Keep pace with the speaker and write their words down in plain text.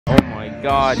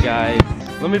god, guys.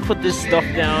 Let me put this stuff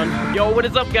down. Yo, what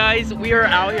is up, guys? We are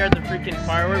out here at the freaking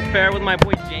firework fair with my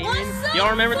boy Jamin.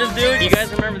 Y'all remember this dude? You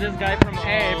guys remember this guy from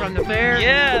from the fair?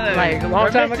 Yeah, like a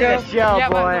long time ago. Yeah,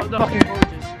 boy.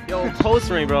 Yo, pose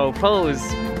for me, bro. Pose.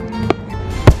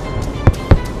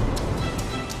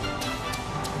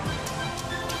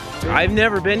 I've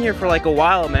never been here for like a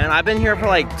while, man. I've been here for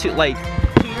like 2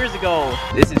 years ago.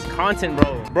 This is content,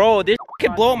 bro. Bro, this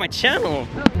could blow up my channel.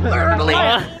 Literally.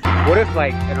 What if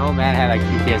like an old man had like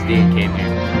PTSD and came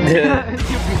here?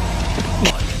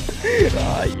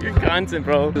 Your content,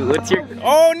 bro. What's your?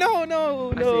 Oh no.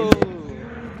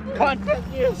 Content,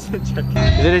 yes. Isn't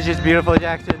it just beautiful,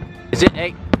 Jackson? Is it?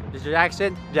 Hey, is it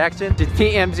Jackson? Jackson? Is it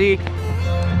TMZ?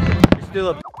 You're still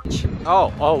a bitch.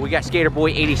 Oh, we got Skater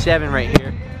Boy 87 right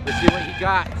here. Let's see what he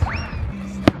got.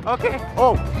 Okay.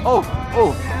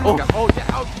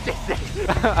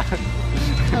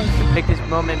 Make this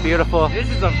moment beautiful. This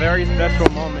is a very special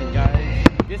moment, guys.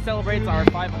 This celebrates our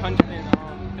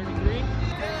 533.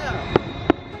 Yeah.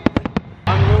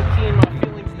 I'm low key in my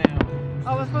feelings now.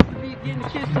 I was supposed to be getting a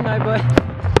kiss tonight, but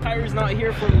Tyra's not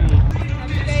here for me.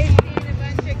 Today, seeing a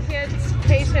bunch of kids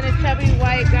chasing a chubby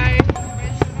white guy.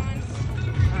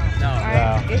 No.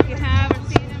 Alright, if you haven't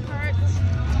seen him hurt,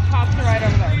 cops are right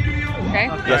over there. Okay?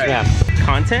 yes, ma'am.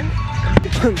 Content?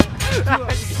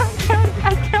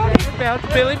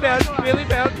 Billy bounce.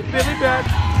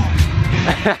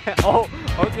 Oh,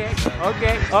 okay.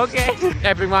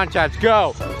 Epic montage,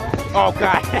 go. Oh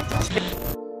God.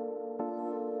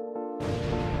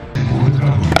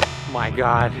 My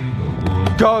God.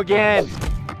 Go again.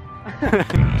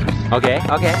 Okay.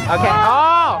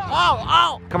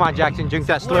 Oh. Come on, Jackson, drink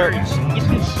that slurp.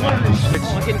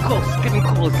 Oh, getting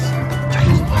close.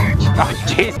 Oh,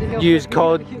 jeez. Use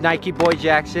code Nike Boy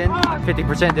Jackson,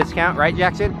 50% discount, right,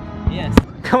 Jackson? Yes.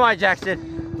 Come on,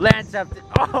 Jackson. Land something.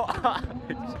 Oh.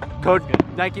 Code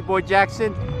Nike Boy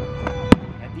Jackson.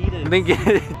 Adidas.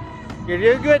 Lincoln. You're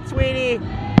doing good, sweetie.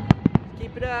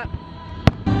 Keep it up.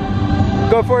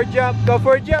 Go for a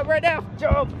jump right now.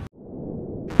 Jump.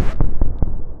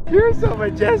 You're so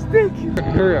majestic.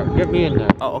 Hurry up, get me in there.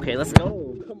 Oh, okay, let's go.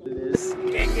 Come on, this.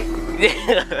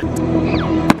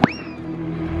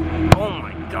 Oh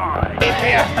my god.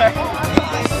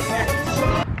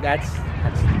 That's the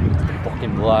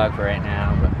fucking vlog for right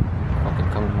now, but fucking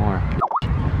coming more.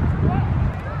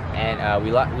 And we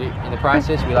in the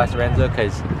process we lost Renzo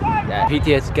because that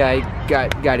PTS guy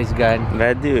got his gun.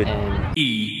 Bad dude. And